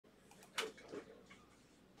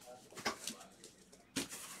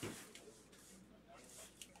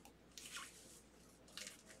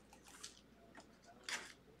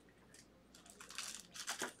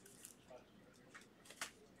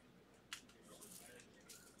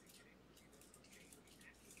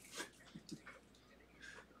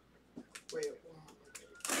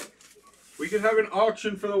could have an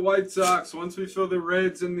auction for the White Sox once we fill the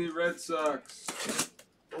Reds and the Red Sox.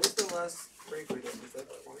 What was the last break we did? Was that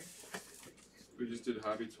 20? We just did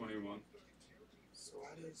Hobby 21. So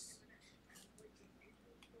what is...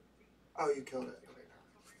 Oh, you killed it. Okay,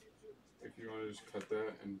 no. If you want to just cut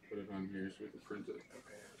that and put it on here so we can print it.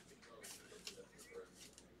 Okay.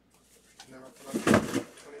 And then I'll put on 22.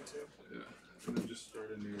 Yeah. And then just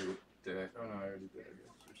start a new deck. Oh no, I already did, I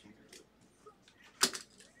guess, or something.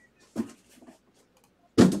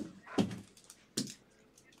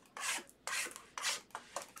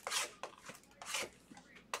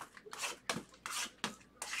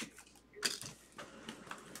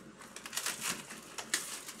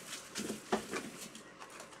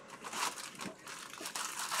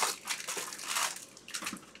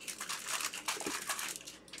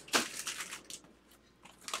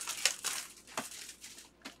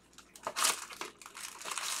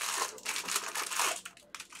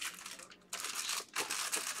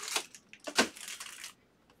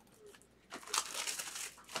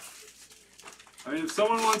 I mean, if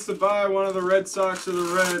someone wants to buy one of the Red Sox or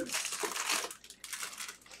the Reds,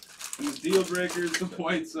 and the deal breaker is the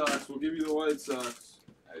White Sox, we'll give you the White Sox.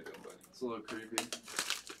 How you doing, buddy? It's a little creepy. What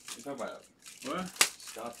you talking about? What?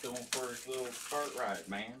 Scott's going for his little cart ride,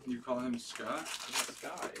 man. You call him Scott? Yeah,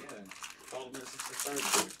 Scott, yeah. Called him this is the third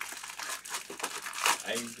dude.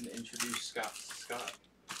 I even introduced Scott to Scott.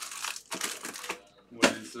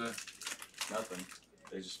 What is that? Nothing.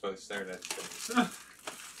 They just both stared at each other.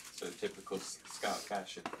 So typical Scott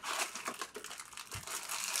fashion.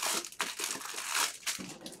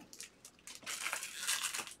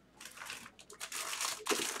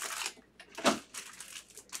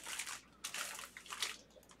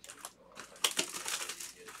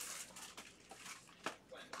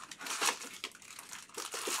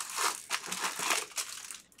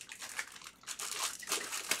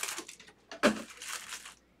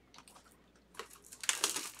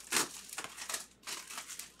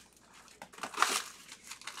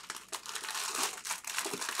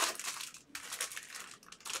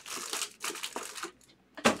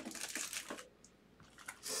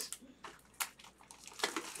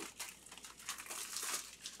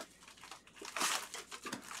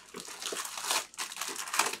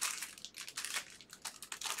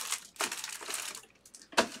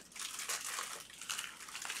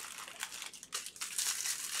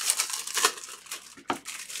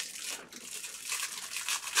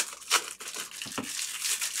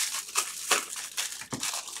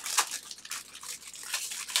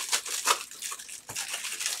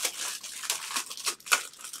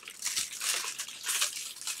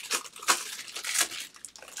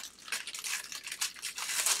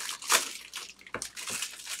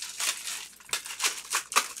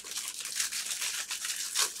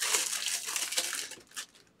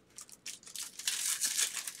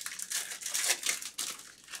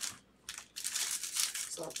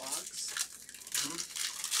 Is that a box?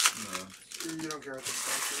 No. You don't care what this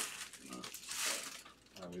box is? No.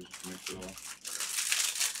 We just mix it all.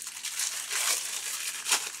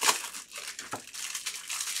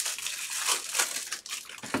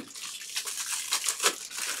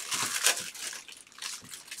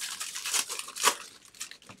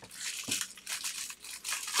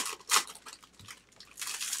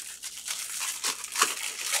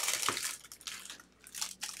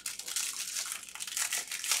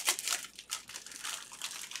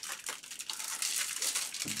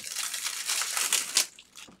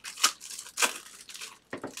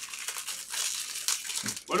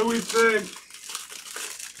 What do we think?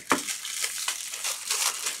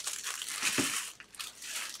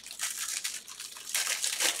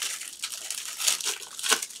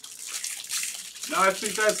 No, I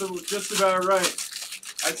think that's just about right.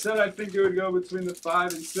 I said I think it would go between the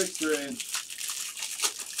 5 and 6 range.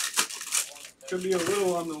 Could be a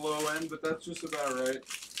little on the low end, but that's just about right.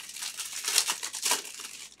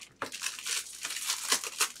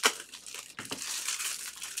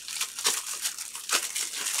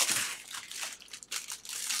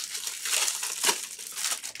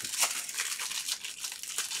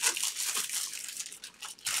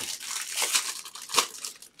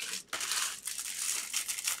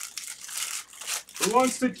 Who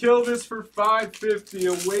wants to kill this for $5.50?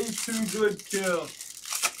 A way too good kill.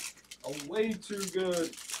 A way too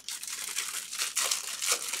good.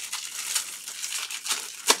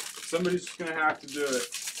 Somebody's just gonna have to do it.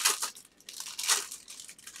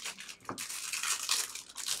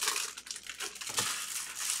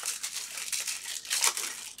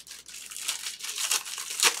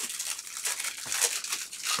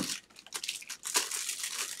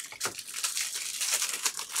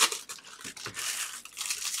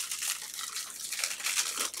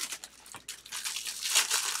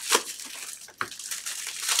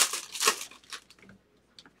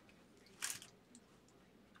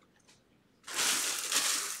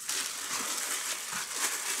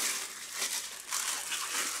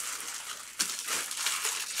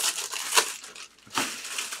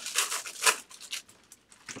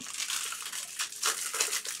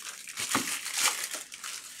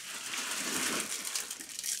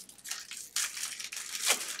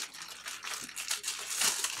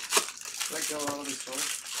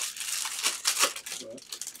 store? What?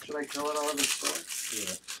 Should I kill it out of the store?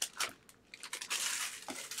 Yeah.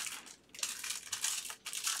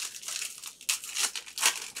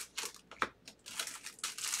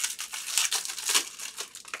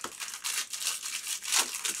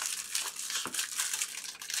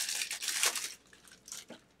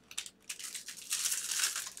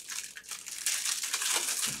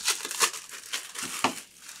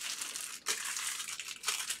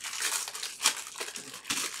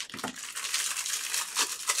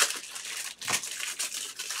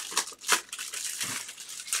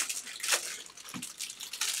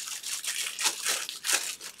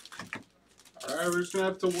 Alright, we're just gonna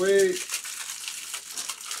have to wait.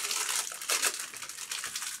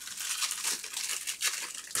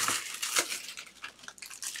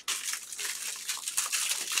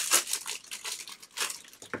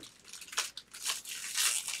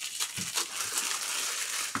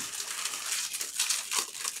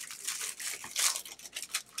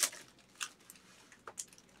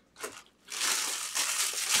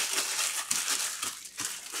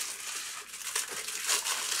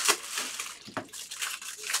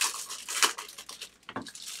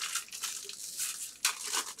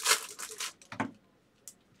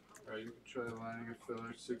 Alright, you can try lining a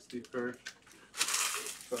filler 60 first.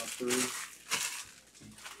 Top 3.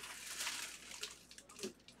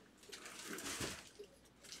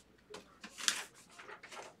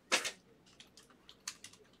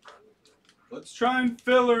 Let's try and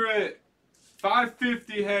filler it.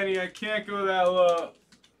 550, Henny. I can't go that low.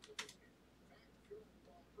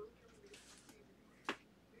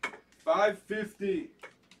 550.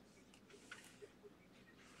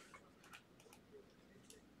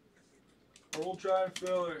 Or we'll try and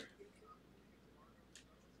filler.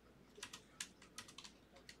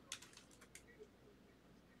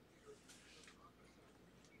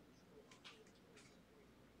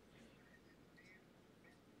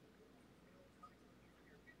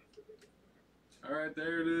 Alright,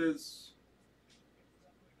 there it is.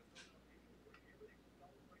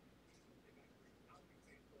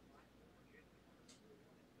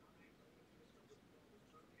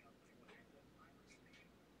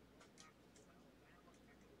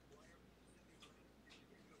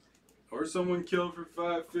 Or someone killed for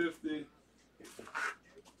 550.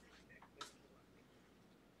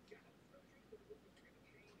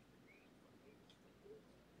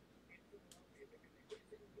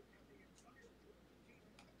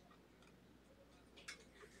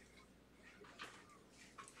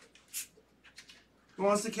 Who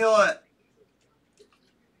wants to kill it?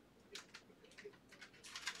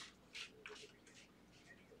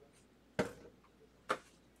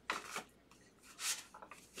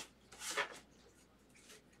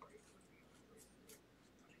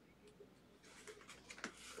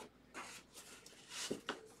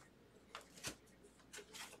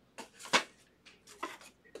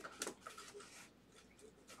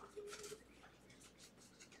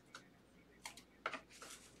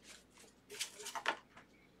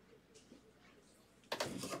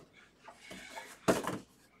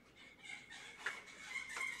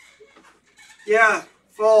 Yeah,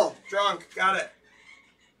 full, drunk, got it.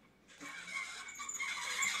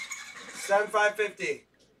 7550.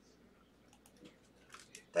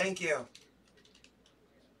 Thank you.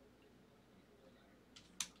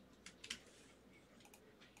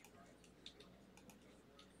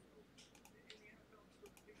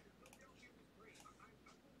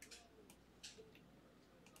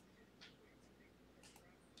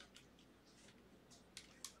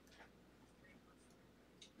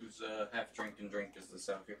 Who's half drink and drink is this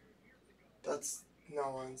out here? That's no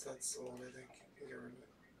one's. That's old, I think. You can get rid of it.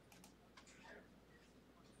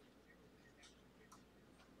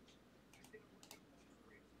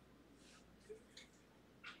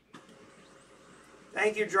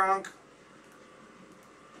 Thank you, drunk.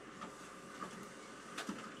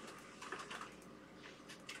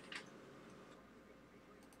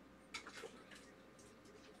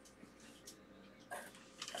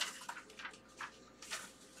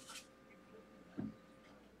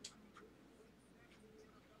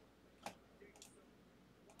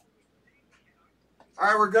 All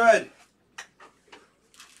right, we're good.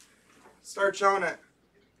 Start showing it.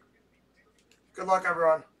 Good luck,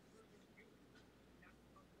 everyone.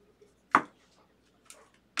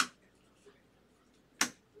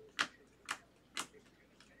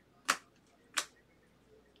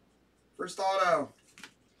 First auto.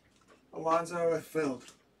 Alonzo with Phil.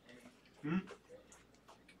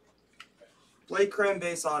 Blake Crim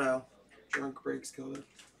base auto. Drunk breaks killed it.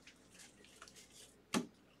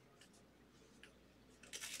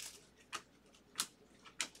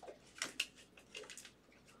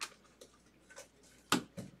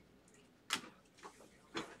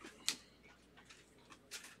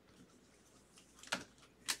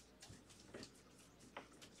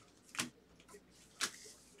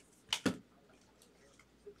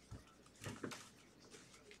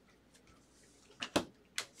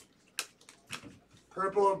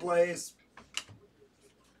 Purple Ablaze.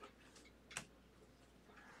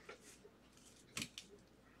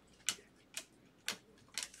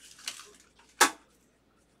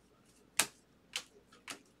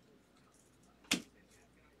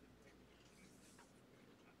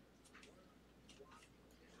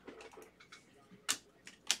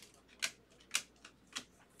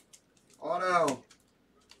 Auto.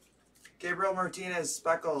 Gabriel Martinez,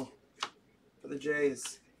 Speckle for the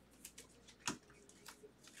Jays.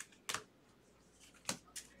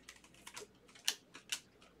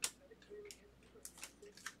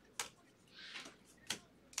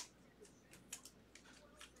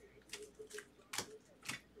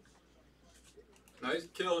 Nice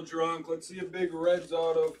kill, Drunk. Let's see a big Reds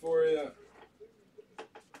auto for you.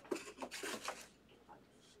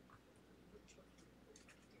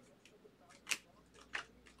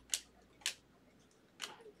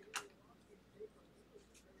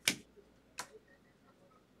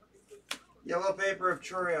 Yellow paper of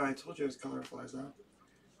Chorio. I told you it was color flies out.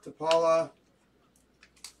 Tapala.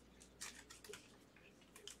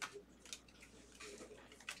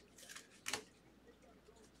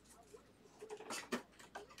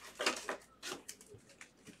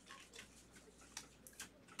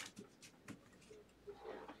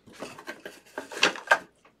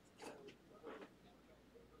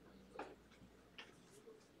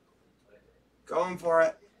 Going for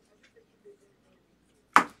it.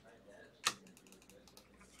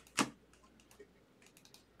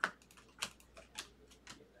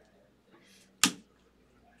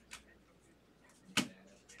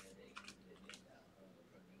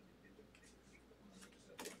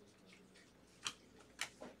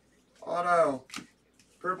 Auto.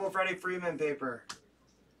 Purple Freddie Freeman paper.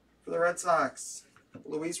 For the Red Sox.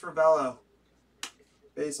 Luis Rebello.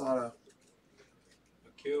 Base auto.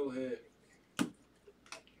 A kill hit.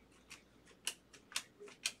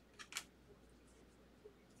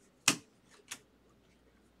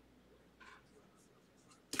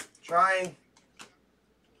 Trying.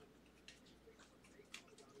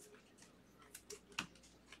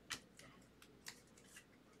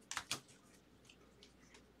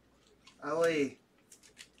 Ellie.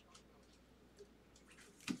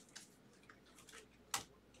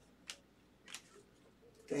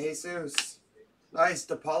 De Jesus. Nice.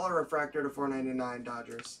 DePaula refractor to 499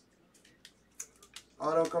 Dodgers.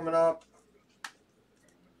 Auto coming up.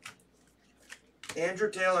 Andrew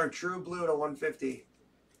Taylor, true blue to 150.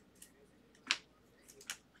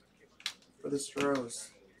 For the Stros.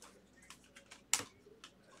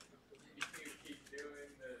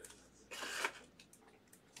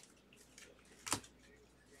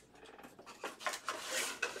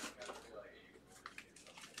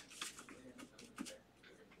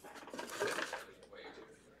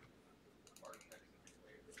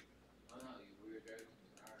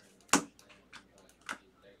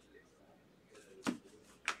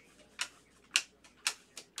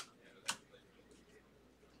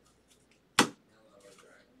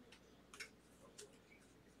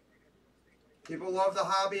 People love the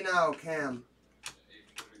hobby now, Cam.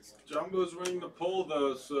 Jumbo's winning the poll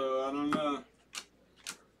though, so I don't know.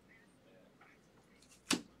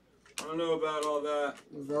 I don't know about all that.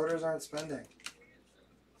 The voters aren't spending.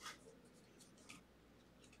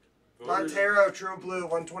 Voters, Montero, true blue,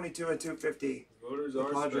 122 at 250. voters The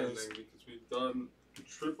are Padres. spending because we've done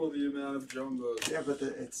triple the amount of Jumbos. Yeah, but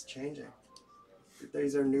it's changing.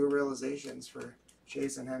 These are new realizations for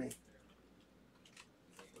Chase and Henny.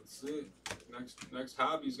 Let's see. Next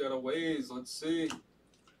hobby's got a ways. Let's see.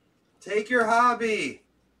 Take your hobby.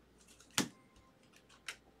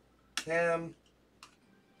 Cam.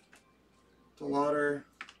 DeLauder.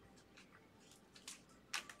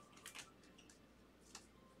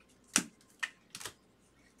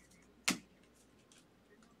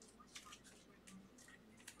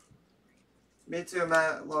 Me too,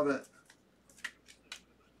 Matt. Love it.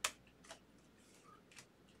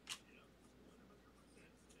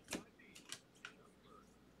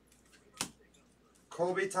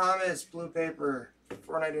 Colby Thomas, blue paper,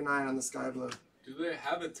 $4.99 on the sky blue. Do they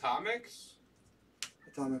have atomics?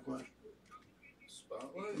 Atomic what?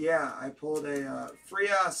 Spotlight? Yeah, I pulled a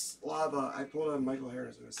Frias Lava. I pulled a Michael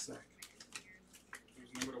Harris. It was sick.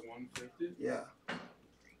 It was number to 150? Yeah. I haven't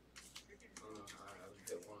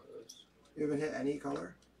hit one of those. You haven't hit any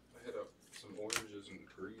color? I hit up some oranges and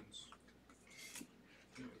greens.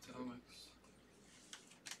 No atomics.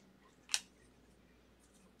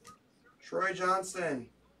 Troy Johnston,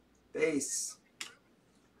 base.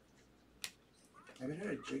 I haven't hit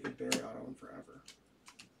a Jacob Berry auto in forever.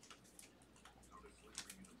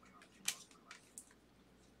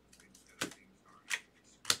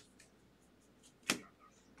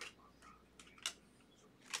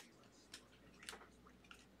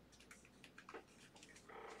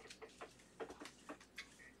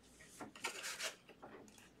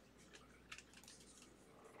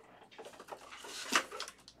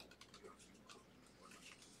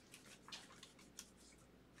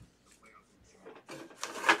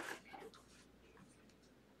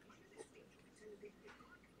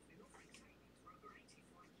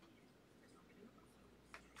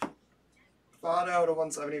 Votto to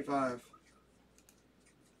 175.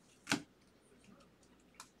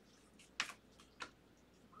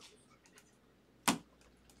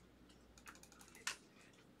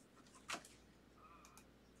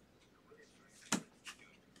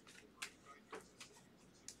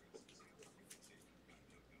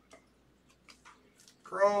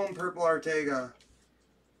 Chrome Purple Ortega,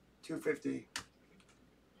 250.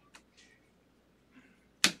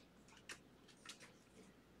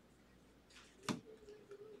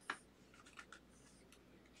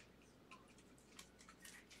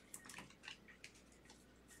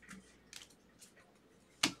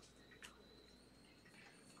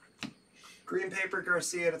 Green Paper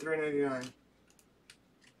Garcia to 399.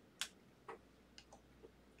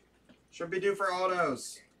 Should be due for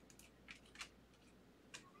autos.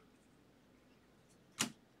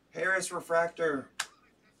 Harris Refractor.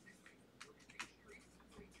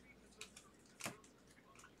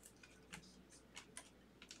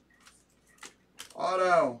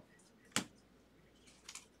 Auto.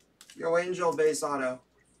 Yo Angel base auto.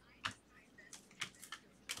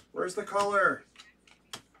 Where's the color?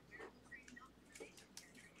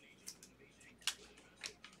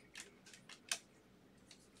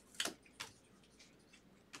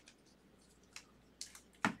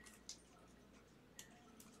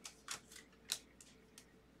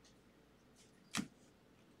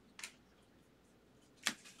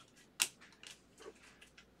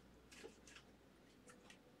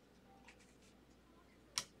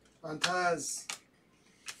 Montez.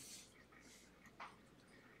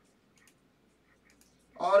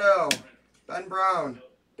 Auto. Ben Brown.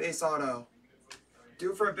 Base auto.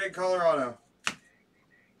 Due for a big color auto.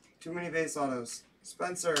 Too many base autos.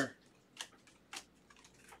 Spencer.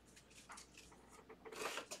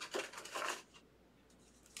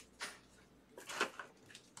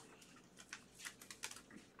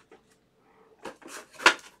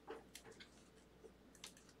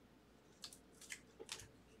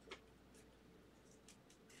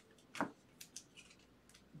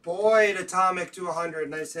 Boyd Atomic to 100.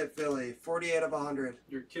 Nice hit, Philly. 48 of 100.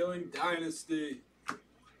 You're killing Dynasty.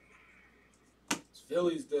 It's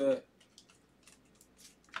Philly's day.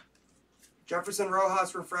 Jefferson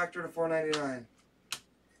Rojas Refractor to 499.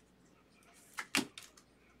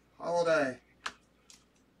 Holiday.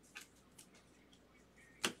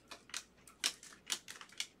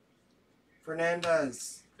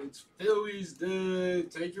 Fernandez. It's Philly's day.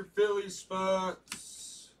 Take your Philly spots.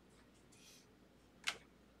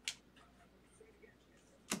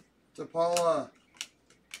 DePaula.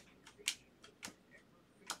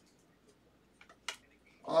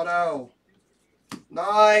 Auto.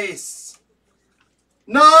 Nice.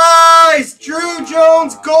 Nice! Drew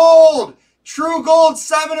Jones Gold. True Gold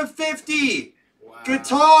 7 of 50. Wow.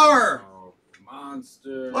 Guitar.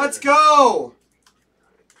 Monster. Let's go.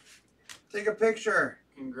 Take a picture.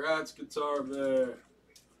 Congrats, Guitar Bear.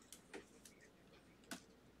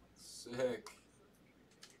 Sick.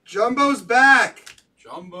 Jumbo's back.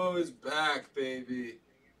 Jumbo is back, baby.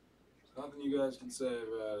 There's nothing you guys can say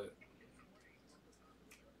about it.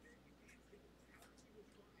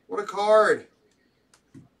 What a card.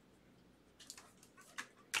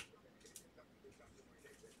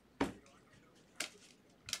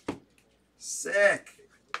 Sick.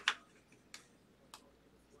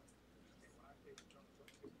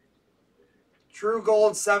 True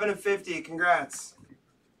Gold 7 of 50. Congrats.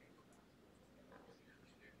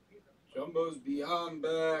 Jumbo's beyond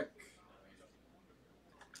back.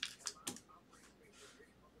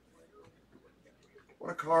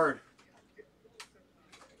 What a card.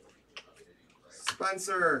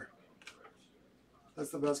 Spencer. That's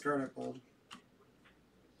the best card I pulled.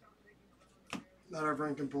 Not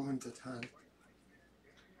everyone can pull him to 10.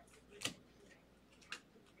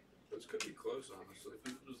 This could be close, honestly.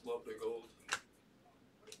 People just love the gold.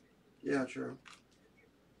 Yeah, true.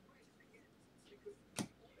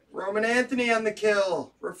 Roman Anthony on the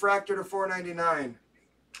kill. Refractor to 499.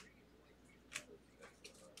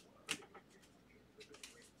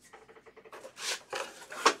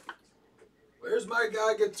 Where's my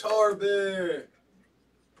guy, Guitar Bear?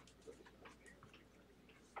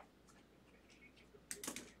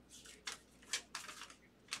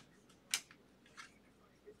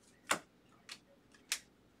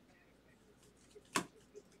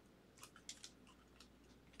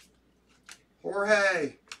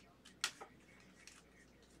 Jorge.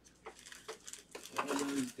 One of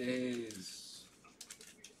those days.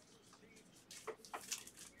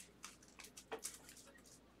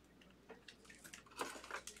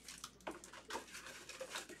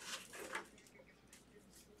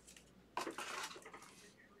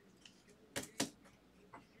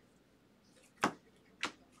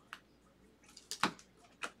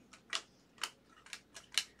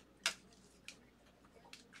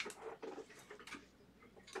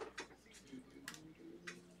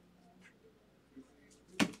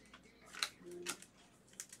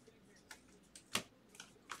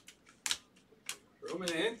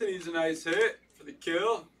 Bowman Anthony's a nice hit for the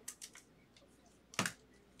kill.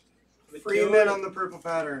 Freeman on the purple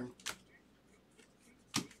pattern.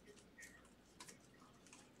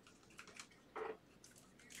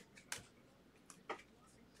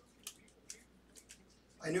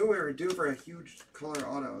 I knew we were due for a huge color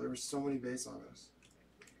auto. There were so many base autos.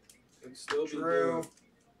 Could still be Drew.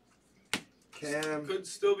 due. Cam. Could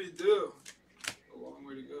still be due. A long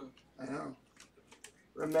way to go. I know.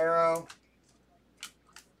 Romero.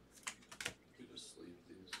 You just sleeve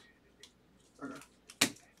these. Okay.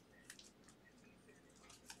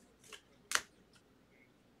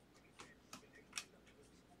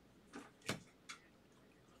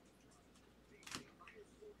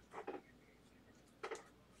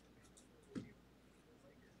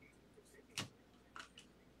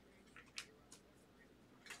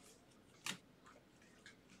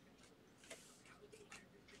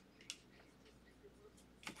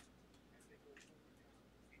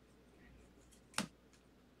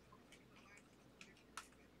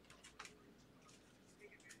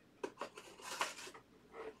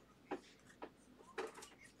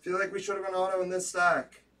 Feel like we should have an auto in this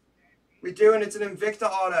stack. We do, and it's an Invicta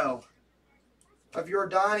auto of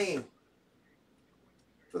Jordani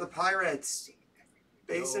for the Pirates.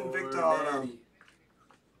 Base Invicta auto.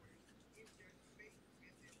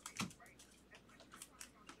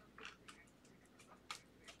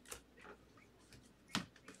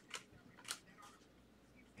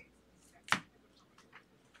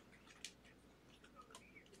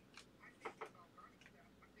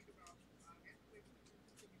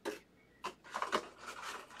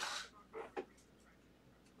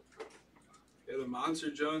 Yeah, the Monster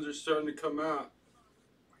Jones are starting to come out.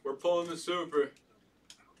 We're pulling the super.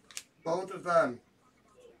 Both of them.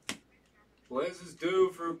 Blaze is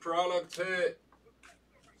due for a product hit.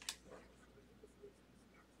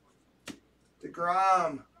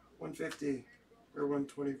 DeGrom, 150 or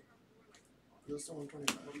 120. Is this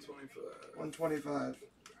 125? 125. 125.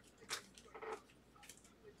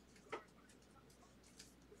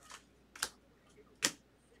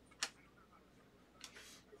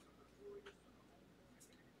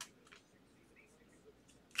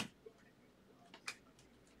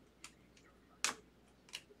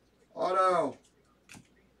 Auto.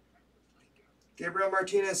 Gabriel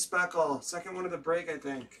Martinez Speckle. Second one of the break, I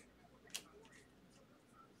think.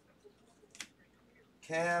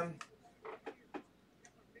 Cam.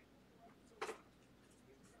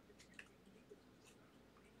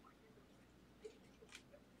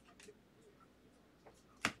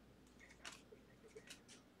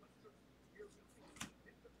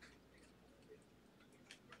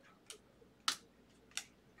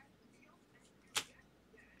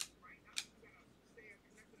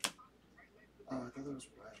 Oh, I thought that was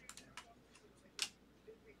red.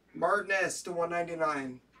 Martinez to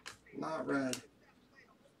 199. Not red.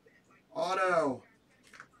 Auto.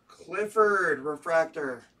 Clifford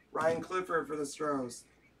refractor. Ryan Clifford for the Stros.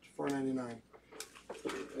 499.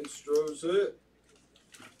 And Stroh's it.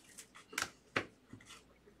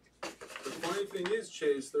 The funny thing is,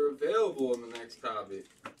 Chase, they're available in the next hobby.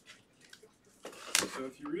 So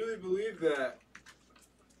if you really believe that,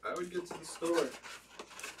 I would get to the store.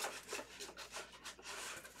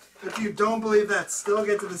 If you don't believe that, still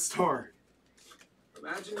get to the store.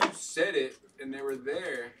 Imagine you said it and they were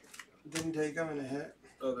there. Didn't take them in a hit.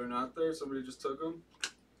 Oh, they're not there? Somebody just took them?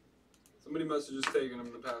 Somebody must have just taken them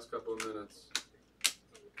in the past couple of minutes.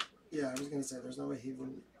 Yeah, I was going to say, there's no way he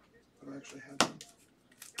wouldn't have actually had them.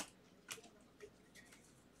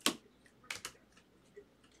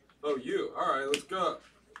 Oh, you. Alright, let's go.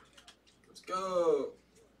 Let's go.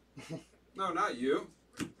 No, not you.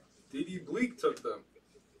 D.D. Bleak took them.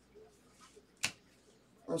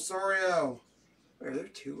 Osorio. Wait, are there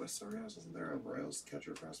two Osorios? Isn't there a Royals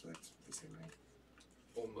catcher prospect with the same name?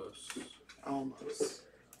 Almost. Almost.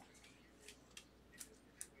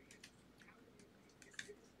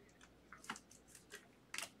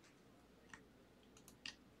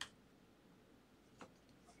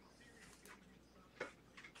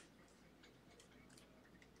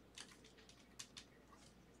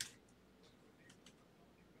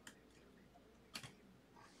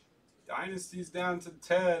 Dynasty's down to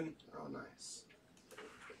 10. Oh, nice.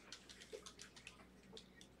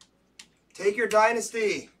 Take your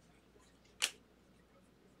Dynasty.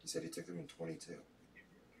 He said he took them in 22.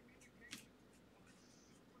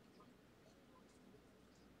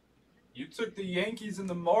 You took the Yankees and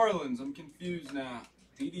the Marlins. I'm confused now.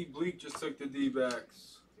 D.D. Bleak just took the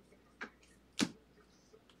D-backs.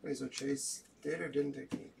 Wait, so Chase did or didn't take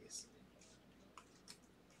the Yankees?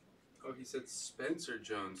 Oh, he said Spencer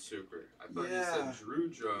Jones super. I thought Yeah. he said Drew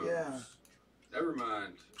Jones. Yeah. Never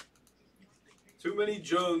mind. Too many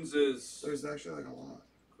Joneses. There's actually like a lot.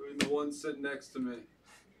 Including the one sitting next to me.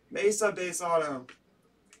 Mesa base auto.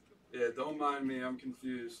 Yeah, don't mind me. I'm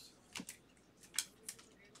confused.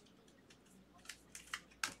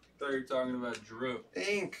 Thought you were talking about Drew.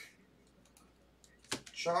 Ink.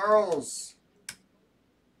 Charles.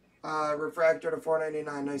 Refractor to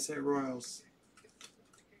 499. Nice hit, Royals.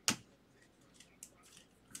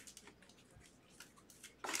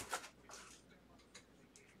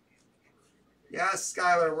 Yes,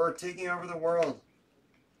 Skylar, we're taking over the world.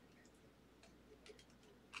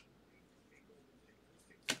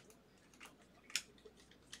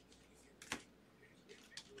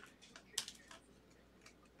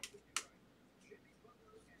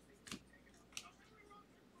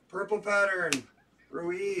 Purple pattern.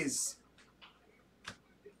 Ruiz.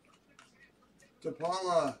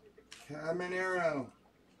 DePaula. Caminero.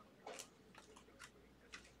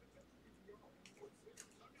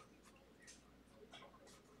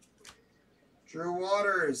 Drew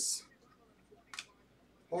Waters.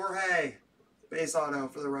 Jorge. Base auto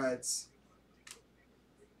for the Reds.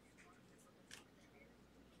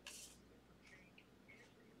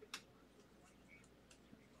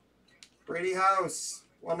 Brady House.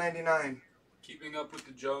 199. Keeping up with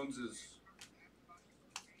the Joneses.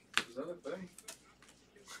 Is that a thing?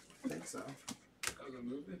 I think so. That was a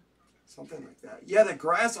movie? Something like that. Yeah, the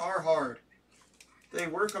grass are hard. They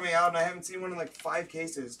were coming out, and I haven't seen one in like 5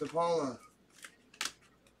 cases. DePaula.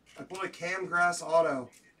 I pulled a Cam Grass auto.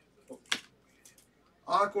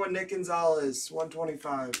 Aqua Nick Gonzalez,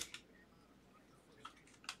 125.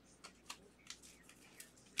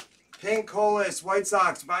 Pink Colas, White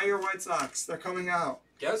Sox. Buy your White Sox. They're coming out.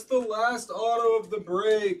 Guess the last auto of the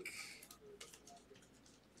break.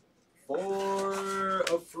 For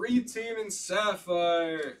a free team in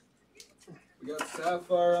Sapphire. We got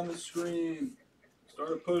Sapphire on the screen. Start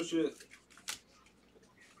to push it.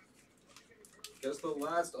 Guess the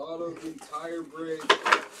last auto of the entire break.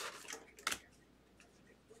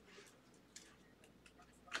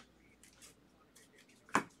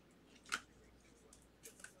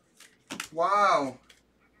 Wow.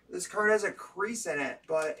 This card has a crease in it,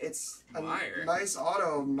 but it's a Meyer. nice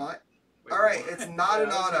auto. Wait, Alright, what? it's not Yeah, an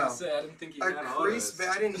I was gonna auto. say, I didn't think you A had creased,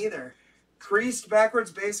 autos. I didn't either. Creased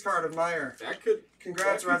backwards base card of Meyer. That could.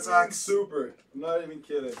 Congrats, that Red could be Sox. super. I'm not even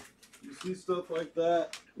kidding. You see stuff like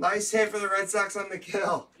that. Nice hit for the Red Sox on the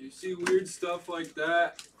kill. You see weird stuff like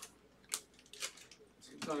that.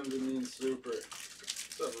 Sometimes it means super.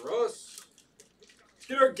 What's up, Russ? Let's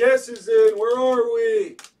get our guesses in. Where are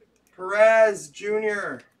we? Perez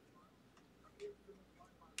Jr.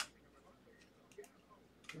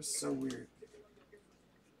 That was so weird.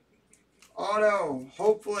 Auto,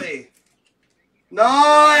 hopefully.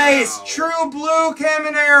 Nice! Wow. True blue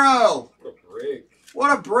Caminero. What a break.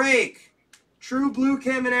 What a break. True blue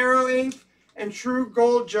Caminero ink and true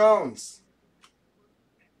gold Jones.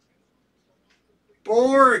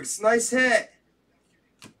 Borgs, nice hit.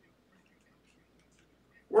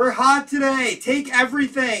 We're hot today. Take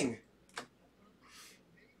everything.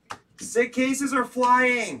 Sick cases are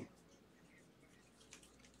flying.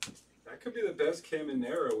 That could be the best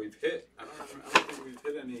Caminero we've hit. I don't think we've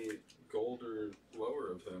hit any gold or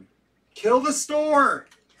lower of him. Kill the store.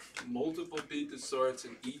 Multiple beat the sorts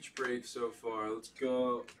in each break so far. Let's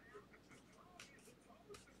go.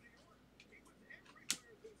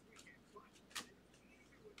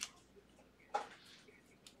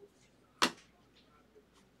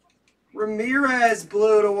 Ramirez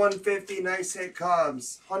blue to 150. Nice hit,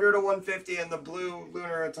 Cubs. 100 to 150 in the blue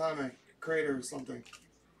lunar atomic crater or something.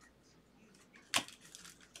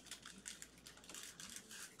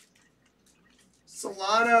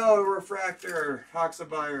 Solano refractor.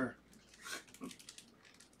 Hoxabuyer.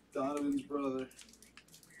 Donovan's brother.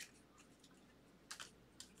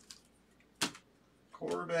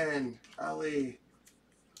 Corbin. Ali.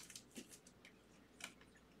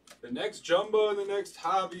 The next jumbo and the next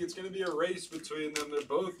hobby, it's going to be a race between them. They're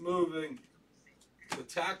both moving.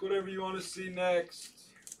 Attack whatever you want to see next.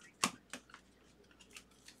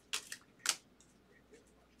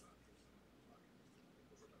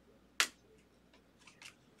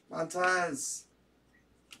 Montez.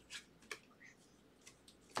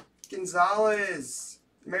 Gonzalez.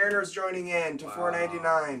 Mariners joining in to Wow.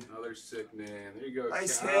 499. Another sick man. There you go.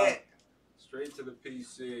 Nice Cal. hit. Straight to the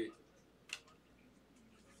PC.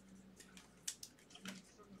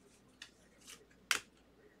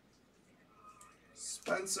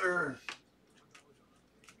 Spencer.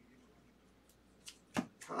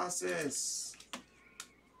 Casas.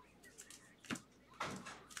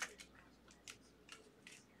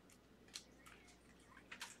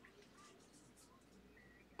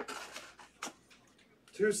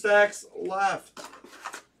 2 stacks left.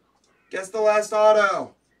 Guess the last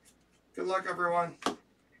auto. Good luck, everyone.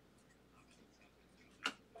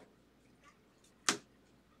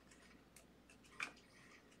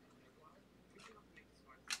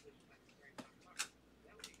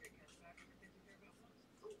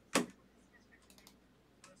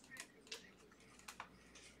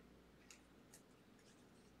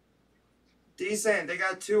 Decent. They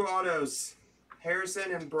got 2 autos.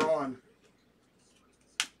 Harrison and Braun.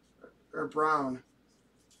 Or Brown.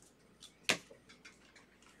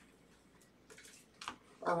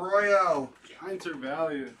 Arroyo. Giants are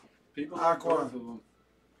value. People like Aqua. both of them.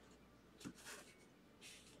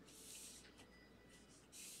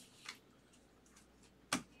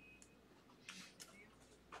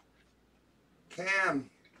 Cam.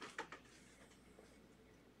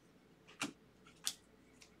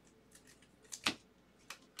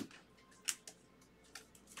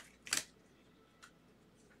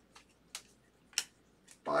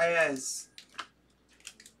 Baez.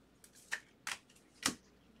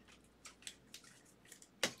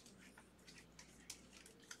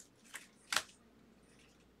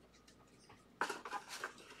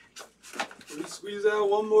 Can we squeeze out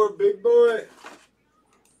one more big boy?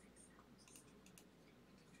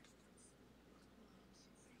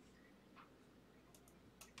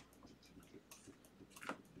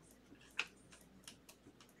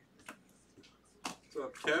 What's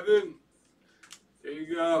up, Kevin? There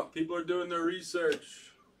you go. People are doing their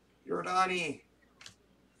research. Giordani.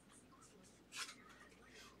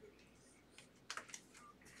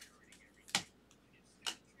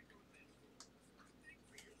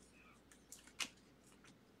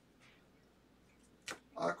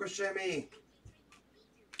 Aquashimi.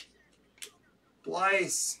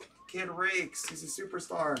 Blyce. Kid Rakes. He's a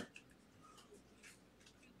superstar.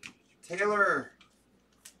 Taylor.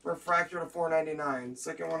 Refractor to 499.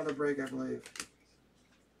 Second one of the break, I believe.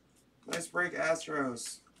 Nice break,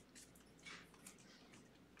 Astros.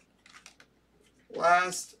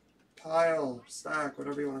 Last pile, stack,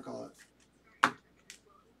 whatever you want to call it.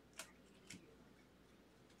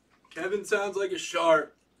 Kevin sounds like a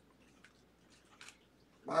sharp.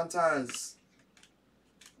 Montez.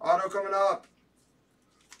 Auto coming up.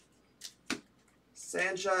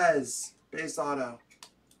 Sanchez. Base auto.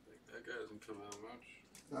 That guy doesn't come out much.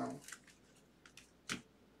 No.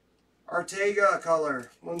 Ortega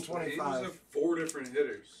color. The Angels 125. have 4 different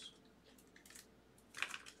hitters.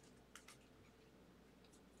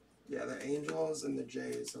 Yeah, the Angels and the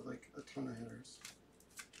Jays have like a ton of hitters.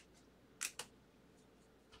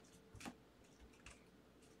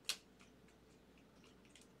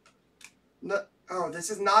 No, oh, this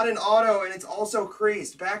is not an auto, and it's also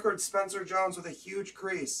creased. Backwards Spencer Jones with a huge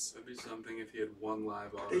crease. That'd be something if he had one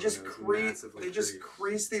live auto. They just and it was crease. massively They just creased.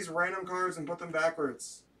 crease these random cards and put them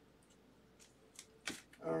backwards.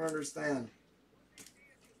 I don't understand.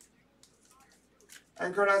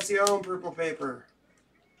 Encarnacion purple paper.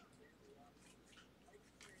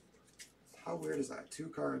 How weird is that? 2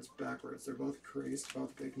 cards backwards. They're both creased,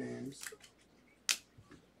 both big names.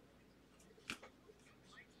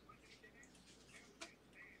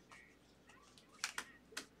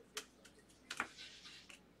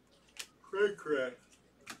 Craig.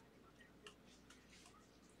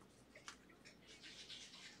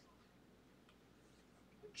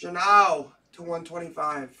 Janao to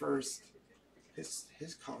 125 first.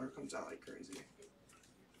 His color comes out like crazy.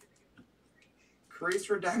 Crease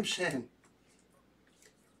redemption.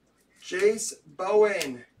 Jace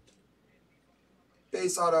Bowen.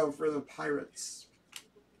 Base auto for the Pirates.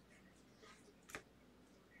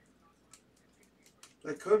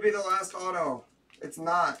 That could be the last auto. It's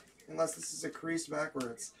not, unless this is a crease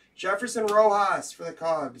backwards. Jefferson Rojas for the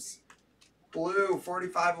Cubs. Blue,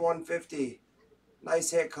 45/150.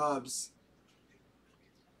 Nice hit, Cubs.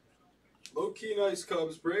 Low key nice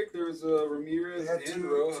Cubs break. There was a They Ramirez had and two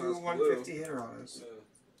Rojas 150 blue. hitter autos. Yeah.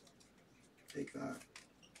 Take that.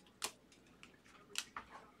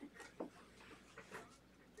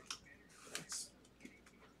 Thanks.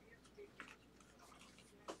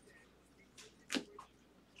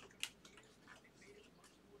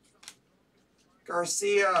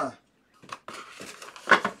 Garcia.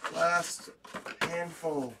 Last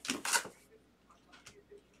handful.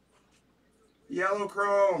 Yellow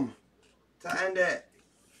chrome to end it.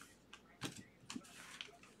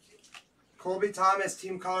 Colby Thomas,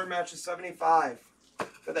 team color match is 75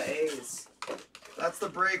 for the A's. That's the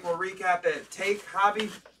break. We'll recap it. Take Hobby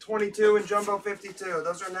 22 and Jumbo 52.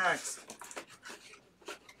 Those are next.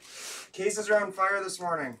 Cases are on fire this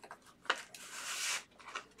morning.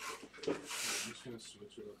 I'm just gonna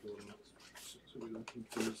switch it up a little bit. so we don't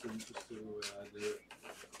confuse them, just the way I did it.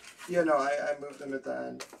 Yeah, no, I moved them at the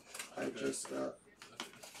end. I just,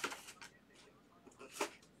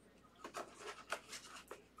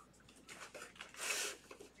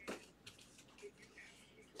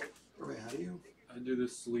 wait, how do you? I do the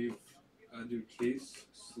sleeve. I do case,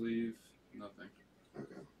 sleeve, nothing.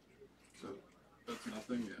 Okay. So that's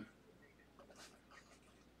nothing, yeah.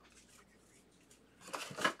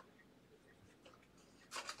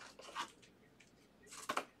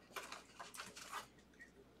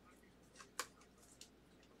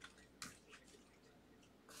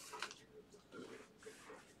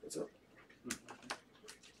 What's up?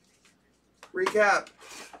 Recap.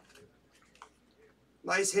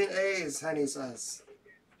 Nice hit A's, Henny says.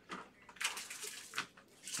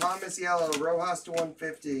 Thomas Yellow, Rojas to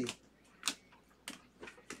 150.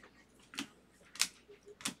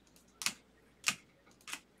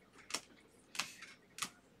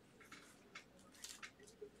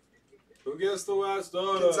 Who gets the last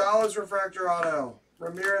auto? Gonzalez Refractor Auto,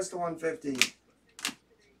 Ramirez to 150.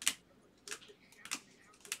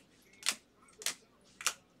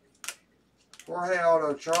 Jorge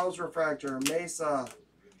Auto, Charles Refractor, Mesa,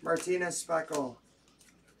 Martinez Speckle.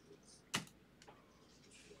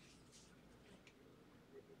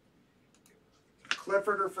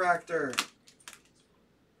 Clifford Refractor,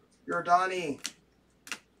 Yordani.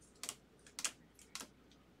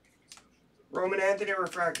 Roman Anthony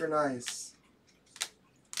Refractor, nice.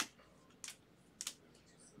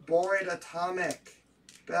 Boyd Atomic,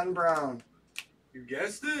 Ben Brown. You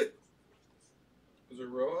guessed it? Was it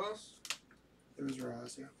Rojas? It was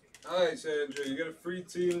Ross, yeah. Nice, Andrew. You get a free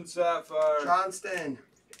team in Sapphire. Johnston,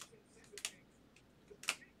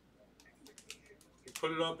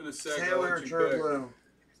 Put it up in a second. I'll Taylor, let you True pick. Blue.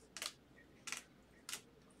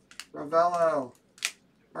 Ravello,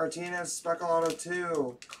 Martinez, Speckle Auto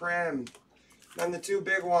 2, Krim. Then the two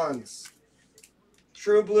big ones.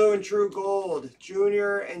 True Blue and True Gold,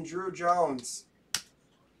 Junior and Drew Jones.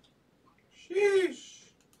 Sheesh.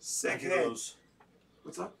 Sick Look at hit. those.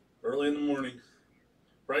 What's up? Early in the morning.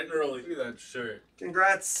 Bright and early. Look at that shirt.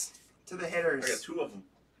 Congrats to the I got hitters. 2 of them.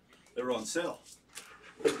 They were on sale.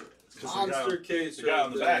 'Cause Monster case. the guy right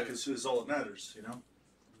on the there. back is all that matters, you know?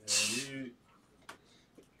 Yeah,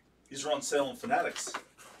 These are on sale in Fanatics.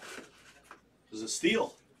 It was a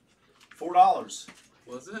steal. $4.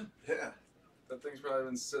 was it? Yeah. That thing's probably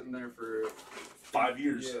been sitting there for 5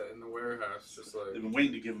 years. yeah, in the warehouse, just like. They've been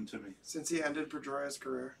waiting to give them to me. Since he ended Pedroia's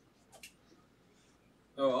career.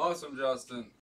 Oh, awesome, Justin.